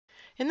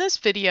In this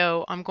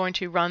video, I'm going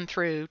to run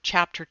through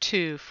Chapter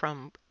 2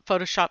 from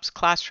Photoshop's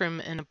Classroom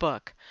in a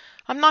Book.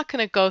 I'm not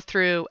going to go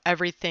through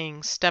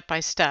everything step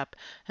by step.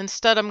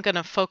 Instead, I'm going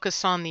to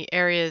focus on the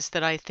areas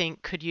that I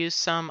think could use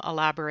some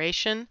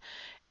elaboration.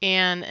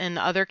 And in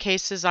other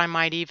cases, I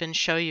might even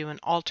show you an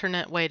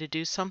alternate way to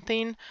do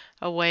something,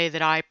 a way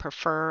that I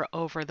prefer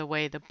over the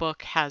way the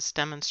book has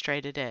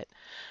demonstrated it.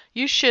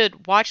 You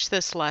should watch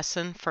this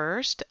lesson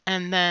first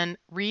and then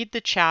read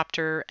the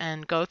chapter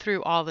and go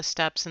through all the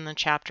steps in the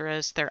chapter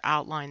as they're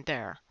outlined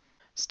there.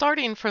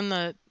 Starting from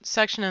the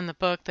section in the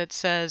book that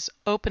says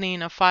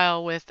opening a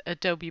file with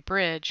Adobe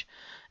Bridge,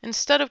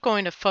 instead of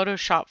going to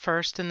Photoshop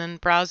first and then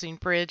browsing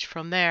Bridge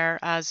from there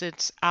as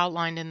it's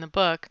outlined in the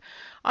book,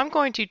 I'm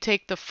going to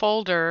take the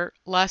folder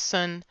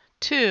Lesson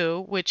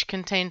 2, which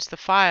contains the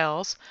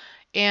files,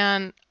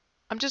 and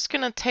I'm just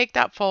going to take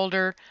that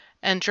folder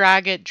and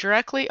drag it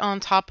directly on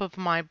top of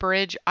my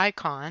Bridge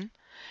icon,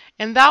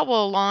 and that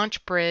will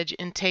launch Bridge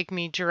and take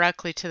me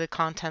directly to the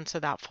contents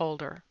of that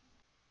folder.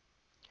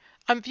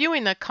 I'm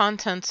viewing the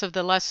contents of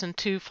the Lesson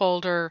 2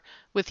 folder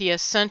with the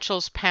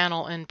Essentials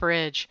panel in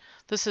Bridge.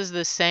 This is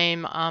the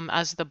same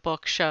as the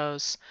book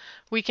shows.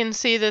 We can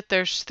see that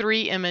there's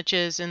 3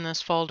 images in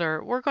this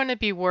folder. We're going to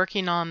be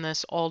working on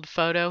this old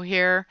photo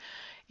here,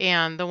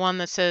 and the one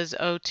that says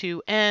O2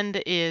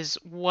 End is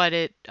what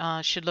it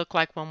should look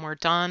like when we're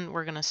done.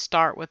 We're going to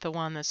start with the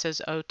one that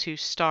says O2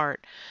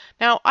 Start.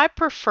 Now, I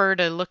prefer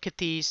to look at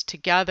these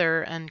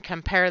together and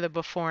compare the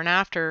before and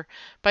after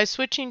by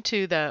switching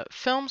to the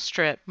film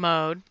strip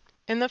mode.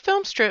 In the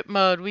film strip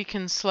mode, we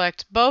can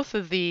select both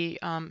of the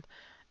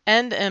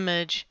end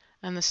image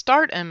and the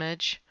start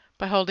image.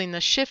 By holding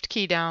the Shift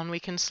key down, we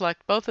can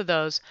select both of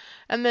those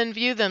and then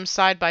view them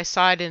side by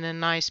side in a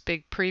nice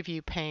big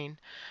preview pane.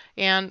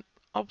 And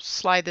I'll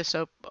slide this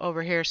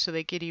over here so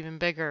they get even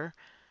bigger.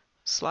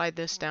 Slide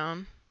this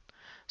down.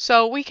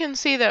 So we can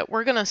see that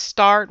we're going to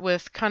start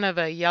with kind of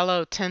a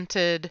yellow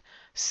tinted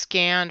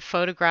scanned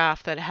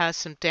photograph that has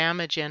some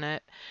damage in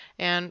it.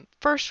 And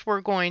first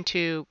we're going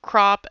to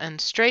crop and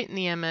straighten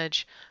the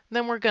image.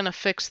 Then we're going to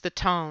fix the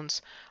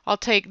tones. I'll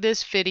take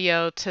this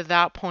video to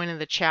that point of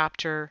the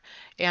chapter,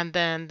 and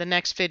then the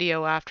next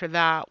video after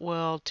that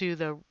we'll do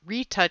the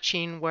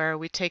retouching where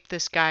we take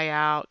this guy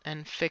out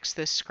and fix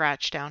this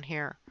scratch down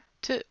here.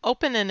 To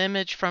open an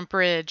image from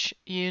Bridge,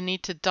 you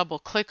need to double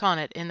click on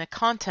it in the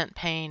content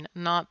pane,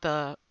 not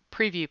the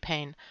preview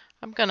pane.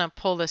 I'm going to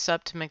pull this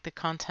up to make the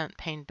content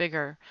pane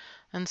bigger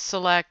and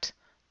select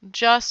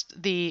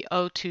just the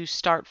O2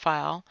 Start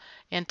file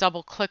and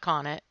double click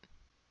on it,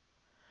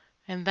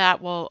 and that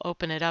will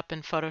open it up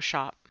in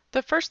Photoshop.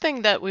 The first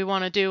thing that we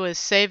want to do is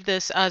save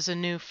this as a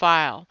new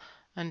file.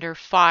 Under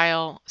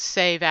File,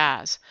 Save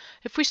As.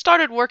 If we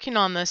started working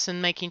on this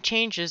and making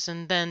changes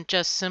and then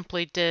just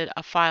simply did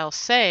a file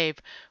save,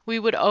 we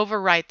would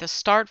overwrite the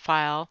start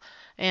file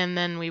and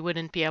then we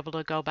wouldn't be able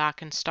to go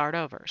back and start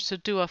over. So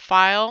do a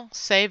File,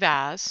 Save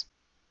As.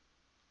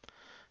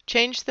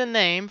 Change the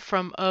name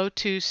from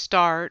O2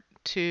 Start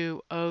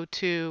to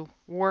O2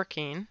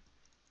 Working.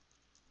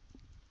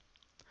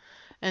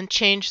 And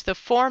change the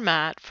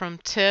format from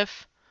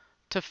TIFF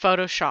to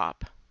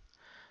Photoshop.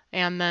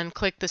 And then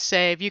click the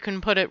save. You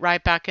can put it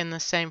right back in the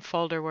same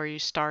folder where you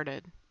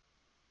started.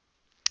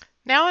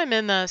 Now I'm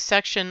in the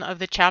section of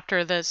the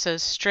chapter that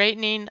says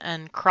straightening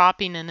and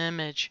cropping an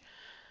image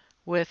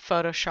with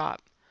Photoshop.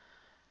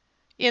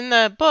 In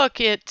the book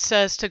it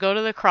says to go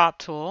to the crop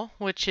tool,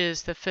 which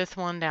is the 5th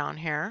one down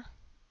here.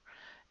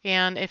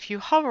 And if you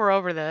hover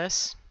over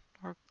this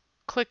or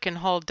click and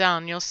hold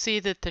down, you'll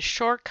see that the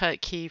shortcut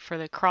key for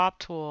the crop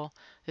tool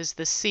is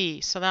the C,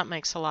 so that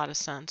makes a lot of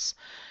sense.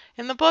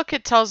 In the book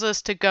it tells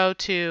us to go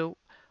to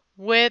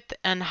width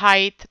and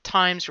height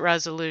times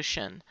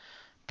resolution.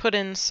 Put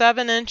in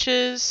 7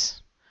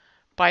 inches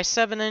by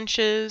 7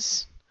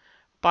 inches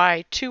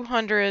by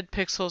 200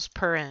 pixels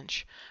per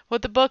inch.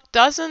 What the book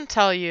doesn't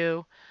tell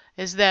you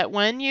is that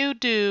when you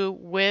do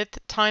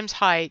width times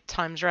height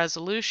times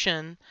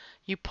resolution,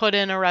 you put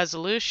in a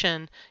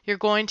resolution, you're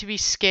going to be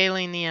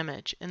scaling the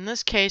image. In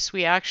this case,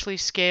 we actually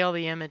scale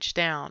the image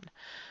down.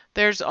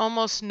 There's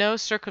almost no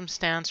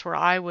circumstance where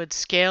I would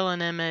scale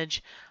an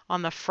image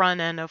on the front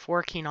end of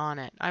working on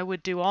it. I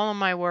would do all of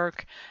my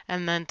work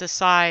and then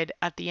decide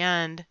at the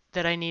end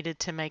that I needed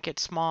to make it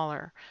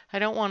smaller. I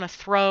don't want to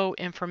throw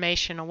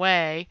information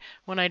away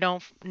when I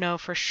don't know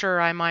for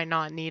sure I might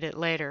not need it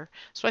later.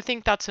 So I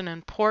think that's an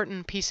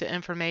important piece of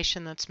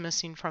information that's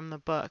missing from the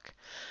book.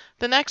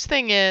 The next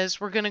thing is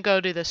we're going to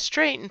go to the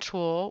Straighten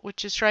tool,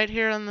 which is right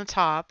here on the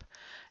top.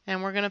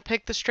 And we're going to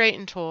pick the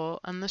Straighten tool.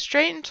 And the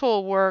Straighten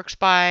tool works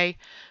by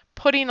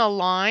putting a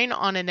line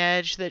on an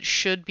edge that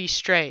should be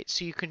straight.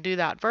 So you can do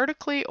that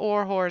vertically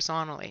or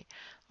horizontally.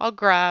 I'll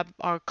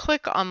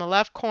click on the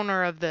left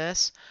corner of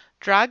this,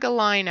 drag a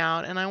line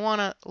out, and I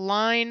want to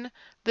line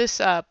this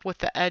up with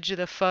the edge of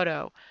the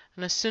photo.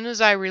 And as soon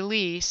as I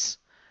release,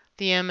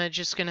 the image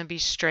is going to be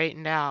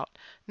straightened out.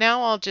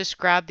 Now I'll just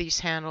grab these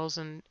handles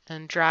and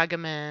drag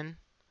them in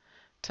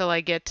till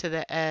I get to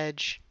the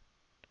edge.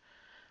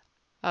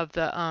 of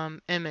the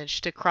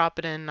image to crop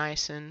it in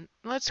nice. And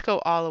let's go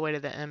all the way to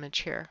the image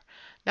here.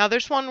 Now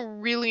there's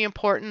one really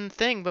important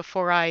thing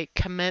before I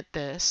commit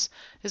this,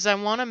 is I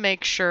want to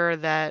make sure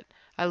that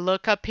I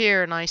look up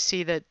here and I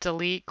see that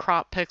delete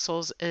crop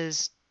pixels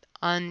is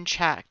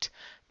unchecked,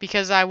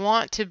 because I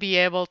want to be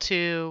able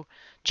to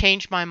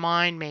change my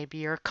mind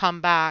maybe or come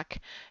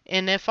back.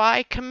 And if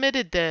I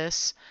committed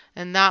this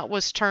and that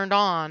was turned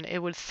on, it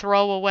would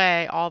throw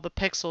away all the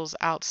pixels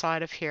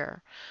outside of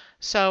here.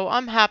 So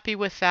I'm happy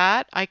with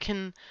that. I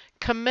can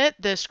commit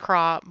this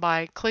crop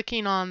by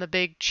clicking on the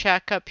big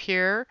check up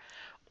here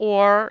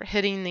or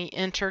hitting the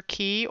Enter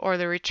key or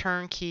the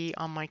Return key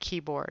on my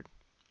keyboard.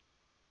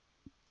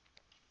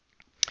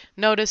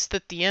 Notice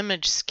that the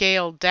image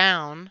scaled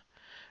down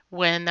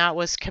when that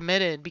was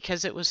committed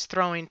because it was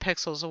throwing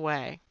pixels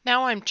away.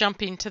 Now I'm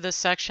jumping to the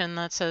section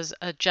that says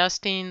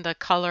Adjusting the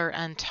Color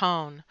and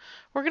Tone.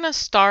 We're going to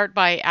start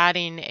by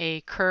adding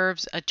a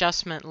Curves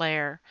Adjustment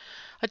layer.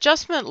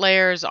 Adjustment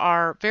layers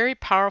are very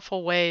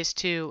powerful ways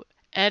to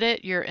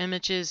edit your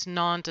images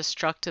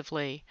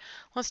non-destructively.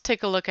 Let's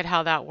take a look at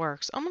how that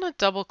works. I'm going to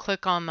double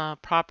click on the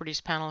Properties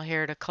panel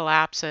here to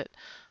collapse it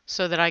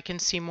so that I can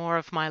see more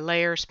of my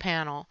layers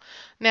panel.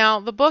 Now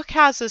the book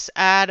has us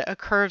add a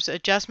curves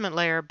adjustment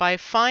layer by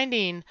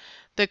finding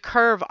the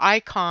curve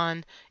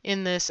icon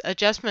in this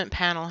adjustment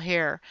panel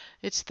here.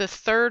 It's the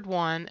third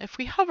one. If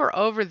we hover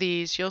over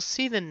these, you'll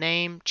see the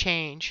name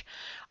change.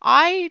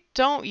 I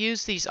don't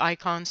use these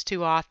icons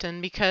too often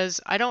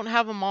because I don't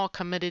have them all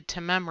committed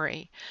to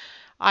memory.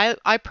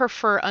 I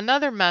prefer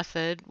another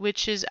method,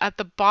 which is at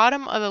the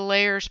bottom of the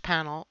layers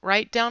panel,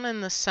 right down in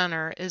the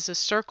center, is a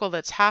circle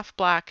that's half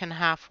black and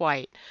half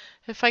white.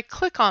 If I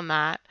click on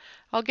that,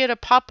 I'll get a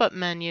pop-up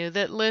menu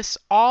that lists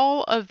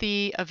all of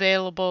the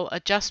available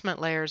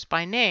adjustment layers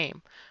by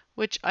name,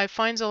 which I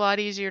find a lot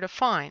easier to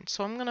find.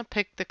 So I'm going to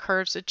pick the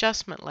curves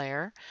adjustment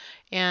layer,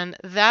 and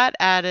that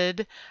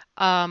added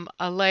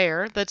a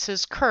layer that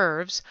says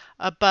curves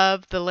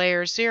above the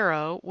layer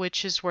 0,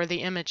 which is where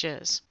the image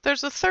is.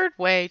 There's a third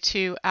way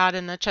to add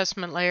an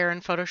adjustment layer in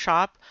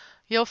Photoshop.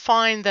 You'll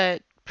find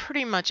that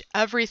pretty much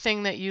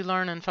everything that you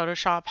learn in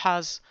Photoshop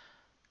has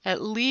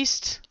at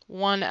least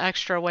one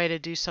extra way to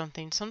do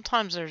something.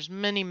 Sometimes there's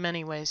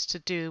many ways to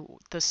do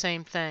the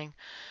same thing.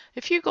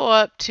 If you go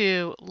up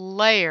to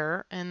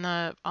Layer in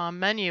the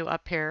menu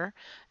up here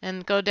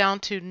and go down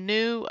to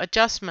New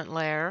Adjustment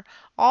Layer,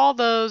 all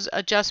those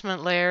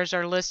adjustment layers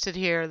are listed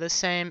here the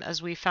same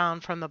as we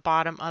found from the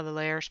bottom of the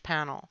Layers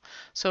panel.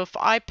 So if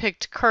I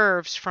picked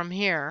Curves from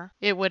here,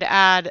 it would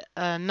add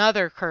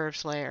another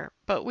Curves layer.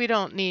 But we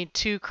don't need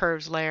two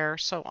curves layer,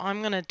 so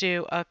I'm going to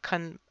do a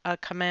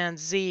Command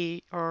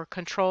Z or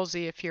Control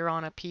Z if you're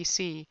on a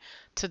PC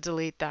to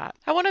delete that.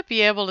 I want to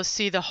be able to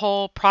see the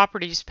whole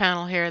Properties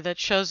panel here that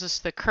shows us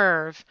the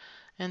curve,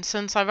 and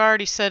since I've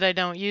already said I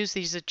don't use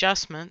these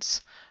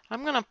adjustments,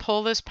 I'm going to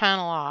pull this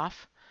panel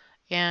off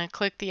and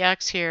click the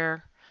X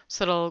here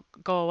so it'll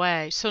go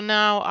away. So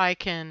now I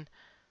can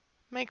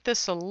make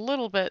this a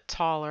little bit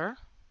taller.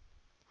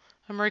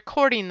 I'm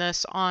recording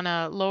this on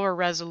a lower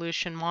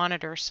resolution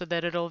monitor so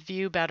that it'll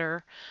view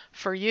better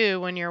for you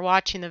when you're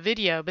watching the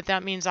video, but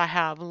that means I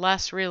have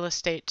less real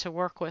estate to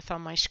work with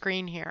on my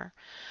screen here.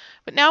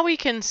 But now we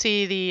can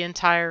see the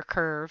entire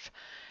curve,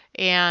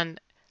 and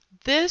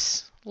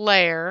this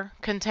layer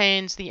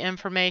contains the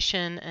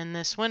information in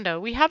this window.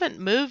 We haven't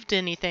moved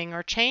anything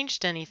or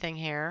changed anything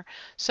here,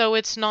 so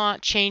it's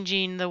not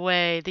changing the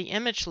way the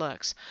image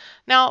looks.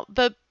 Now,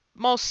 the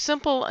most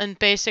simple and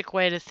basic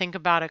way to think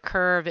about a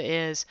curve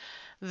is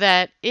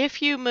that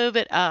if you move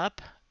it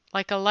up,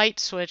 like a light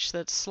switch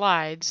that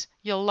slides,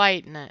 you'll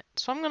lighten it.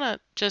 So I'm going to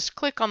just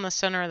click on the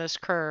center of this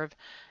curve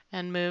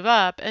and move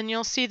up, and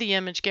you'll see the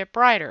image get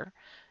brighter.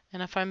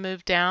 And if I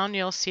move down,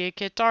 you'll see it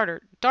get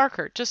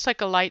darker, just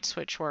like a light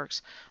switch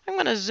works. I'm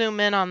going to zoom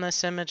in on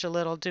this image a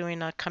little,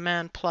 doing a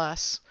Command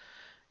plus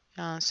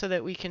so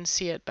that we can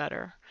see it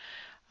better.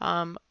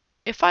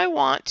 If I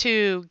want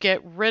to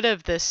get rid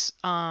of this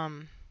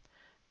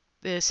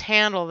this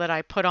handle that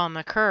I put on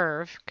the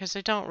curve, because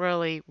I don't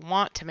really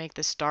want to make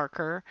this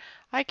darker,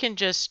 I can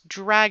just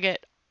drag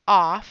it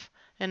off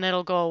and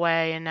it'll go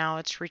away, and now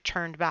it's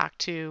returned back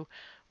to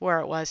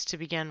where it was to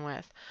begin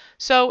with.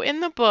 So in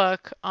the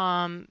book,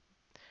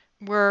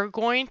 we're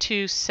going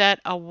to set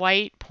a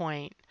white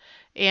point,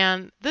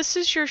 and this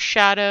is your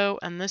shadow,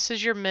 and this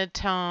is your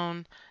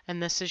midtone,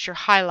 and this is your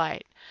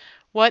highlight.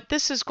 What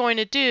this is going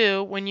to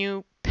do when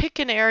you pick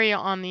an area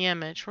on the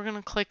image, we're going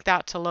to click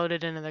that to load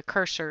it into the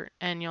cursor,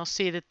 and you'll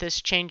see that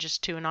this changes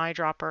to an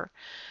eyedropper.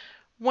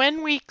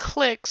 When we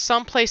click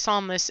someplace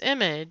on this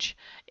image,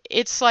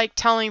 it's like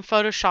telling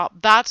Photoshop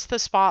that's the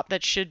spot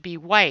that should be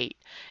white.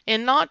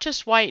 And not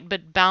just white,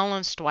 but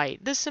balanced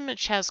white. This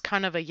image has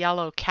kind of a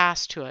yellow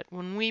cast to it.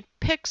 When we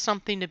pick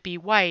something to be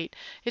white,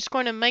 it's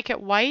going to make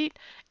it white,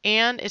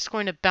 and it's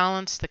going to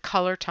balance the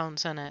color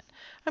tones in it.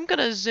 I'm going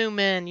to zoom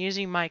in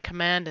using my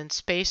Command and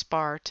Space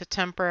bar to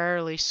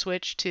temporarily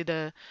switch to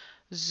the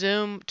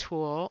zoom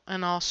tool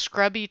and I'll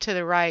scrubby to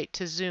the right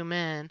to zoom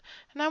in.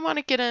 And I want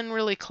to get in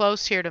really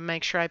close here to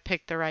make sure I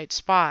pick the right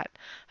spot.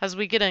 As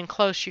we get in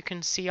close, you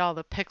can see all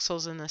the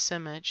pixels in this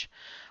image.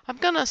 I'm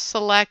going to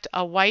select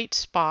a white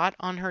spot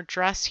on her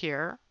dress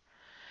here,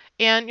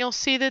 and you'll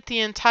see that the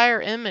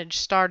entire image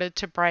started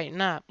to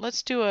brighten up.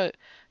 Let's do a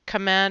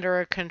Command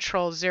or a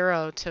Control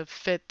 0 to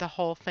fit the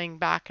whole thing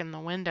back in the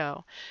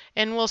window.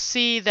 And we'll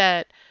see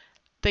that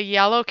the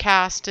yellow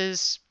cast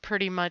is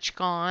pretty much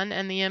gone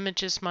and the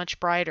image is much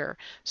brighter.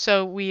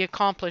 So we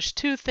accomplished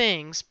two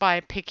things by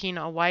picking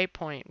a white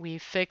point. We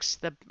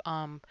fixed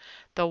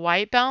the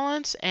white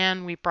balance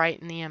and we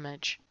brighten the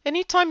image.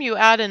 Anytime you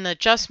add an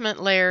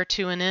adjustment layer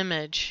to an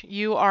image,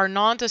 you are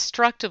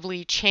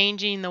non-destructively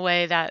changing the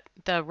way that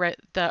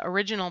the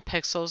original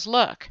pixels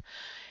look.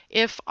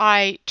 If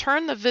I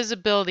turn the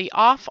visibility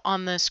off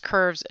on this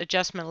curves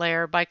adjustment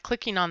layer by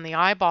clicking on the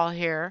eyeball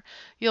here,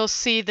 you'll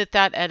see that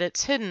that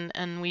edit's hidden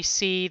and we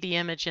see the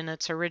image in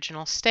its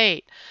original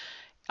state.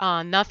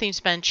 Nothing's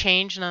been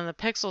changed, none of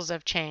the pixels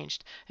have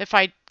changed. If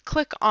I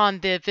click on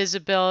the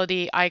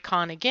visibility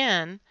icon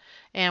again,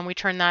 and we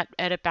turn that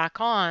edit back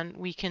on,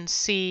 we can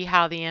see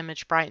how the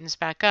image brightens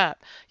back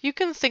up. You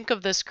can think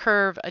of this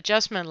curve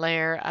adjustment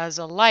layer as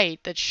a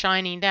light that's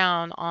shining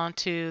down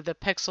onto the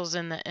pixels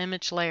in the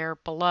image layer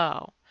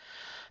below.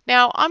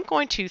 Now I'm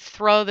going to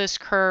throw this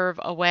curve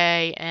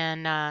away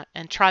and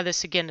try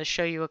this again to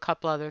show you a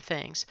couple other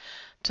things.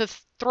 To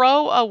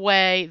throw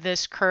away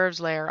this curves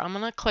layer, I'm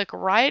going to click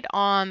right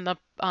on the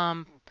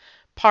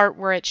part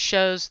where it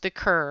shows the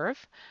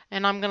curve,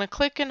 and I'm going to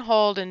click and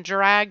hold and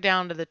drag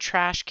down to the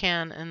trash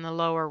can in the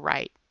lower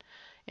right.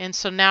 And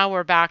so now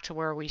we're back to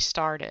where we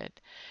started.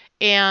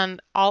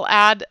 And I'll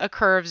add a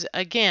curves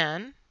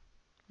again.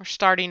 We're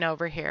starting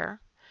over here.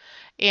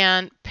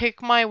 And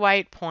pick my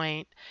white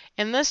point.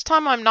 And this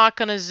time I'm not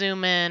going to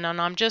zoom in, and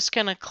I'm just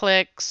going to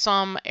click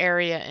some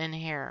area in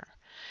here.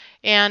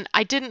 And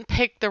I didn't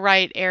pick the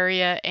right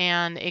area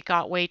and it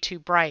got way too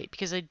bright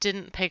because I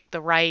didn't pick the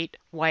right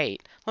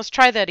white. Let's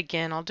try that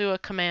again. I'll do a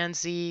Command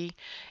Z,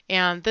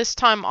 and this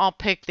time I'll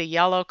pick the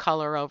yellow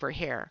color over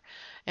here.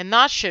 And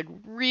that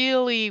should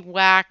really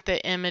whack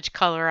the image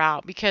color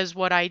out, because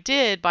what I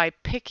did by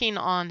picking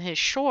on his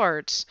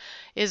shorts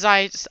is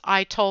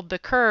I told the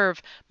curve,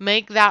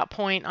 make that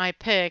point I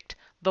picked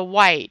the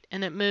white,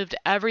 and it moved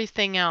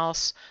everything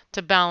else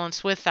to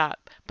balance with that.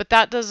 But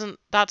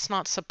that's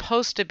not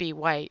supposed to be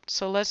white.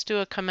 So let's do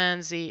a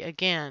Command Z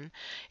again.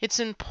 It's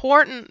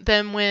important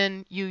then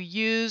when you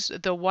use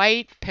the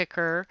white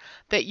picker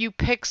that you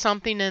pick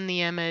something in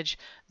the image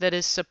that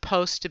is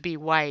supposed to be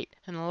white.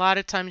 And a lot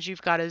of times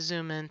you've got to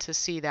zoom in to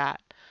see that.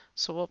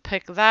 So we'll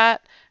pick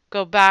that,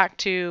 go back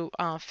to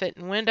Fit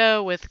in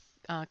Window with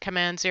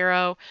Command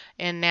 0,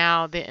 and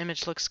now the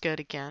image looks good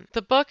again.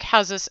 The book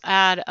has us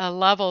add a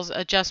levels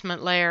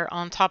adjustment layer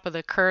on top of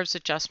the curves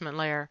adjustment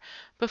layer.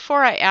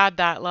 Before I add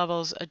that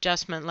levels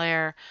adjustment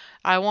layer,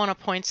 I want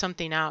to point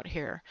something out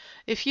here.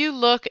 If you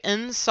look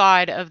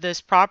inside of this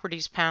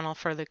properties panel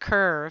for the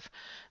curve,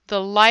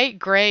 the light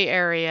gray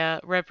area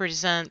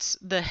represents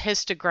the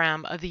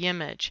histogram of the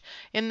image.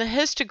 And the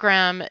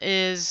histogram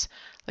is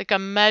like a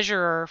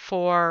measurer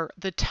for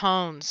the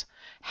tones,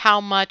 how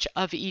much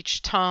of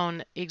each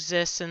tone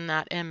exists in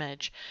that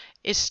image.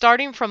 Is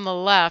starting from the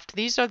left,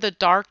 these are the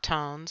dark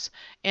tones,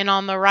 and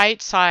on the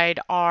right side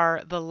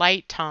are the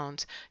light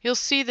tones. You'll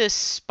see this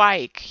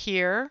spike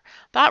here.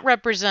 That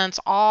represents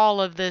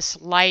all of this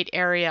light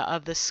area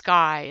of the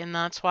sky, and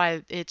that's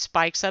why it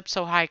spikes up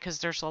so high, because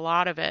there's a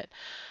lot of it.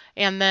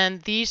 And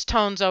then these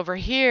tones over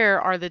here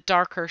are the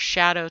darker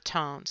shadow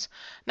tones.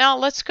 Now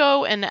let's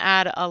go and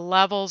add a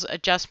levels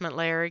adjustment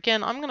layer.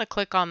 Again, I'm going to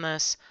click on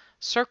this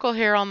circle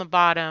here on the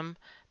bottom.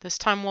 This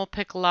time we'll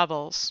pick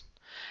levels.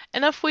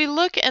 And if we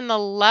look in the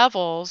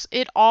levels,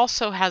 it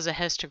also has a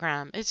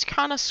histogram. It's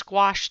kind of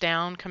squashed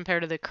down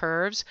compared to the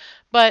curves,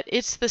 but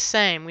it's the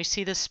same. We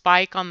see the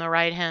spike on the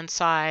right hand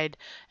side,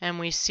 and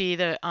we see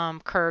the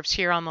curves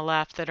here on the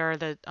left that are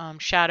the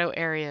shadow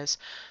areas.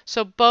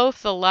 So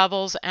both the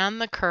levels and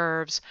the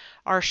curves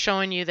are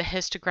showing you the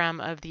histogram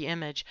of the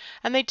image.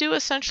 And they do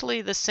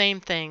essentially the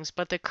same things,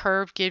 but the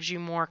curve gives you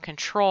more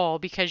control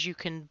because you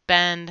can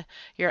bend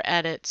your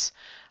edits.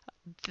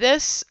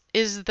 This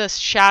is the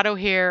shadow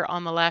here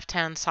on the left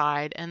hand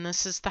side, and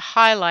this is the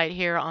highlight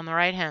here on the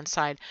right hand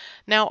side.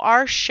 Now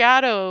our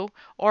shadow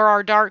or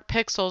our dark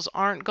pixels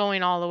aren't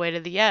going all the way to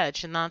the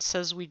edge, and that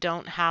says we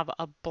don't have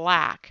a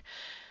black.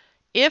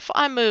 If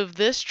I move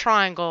this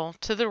triangle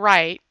to the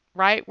right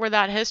where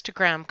that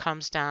histogram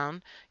comes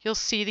down, you'll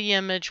see the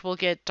image will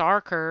get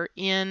darker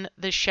in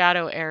the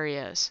shadow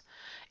areas.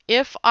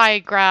 If I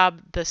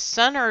grab the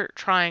center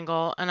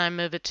triangle and I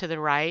move it to the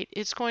right,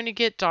 it's going to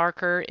get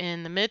darker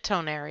in the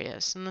midtone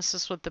areas, and this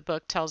is what the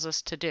book tells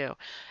us to do.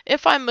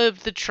 If I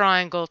move the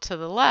triangle to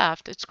the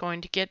left, it's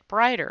going to get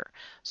brighter.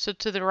 So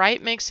to the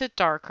right makes it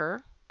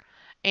darker,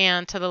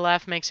 and to the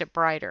left makes it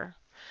brighter.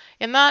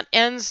 And that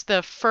ends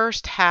the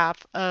first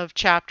half of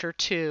Chapter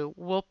 2.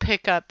 We'll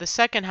pick up the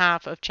second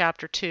half of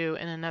Chapter 2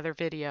 in another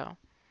video.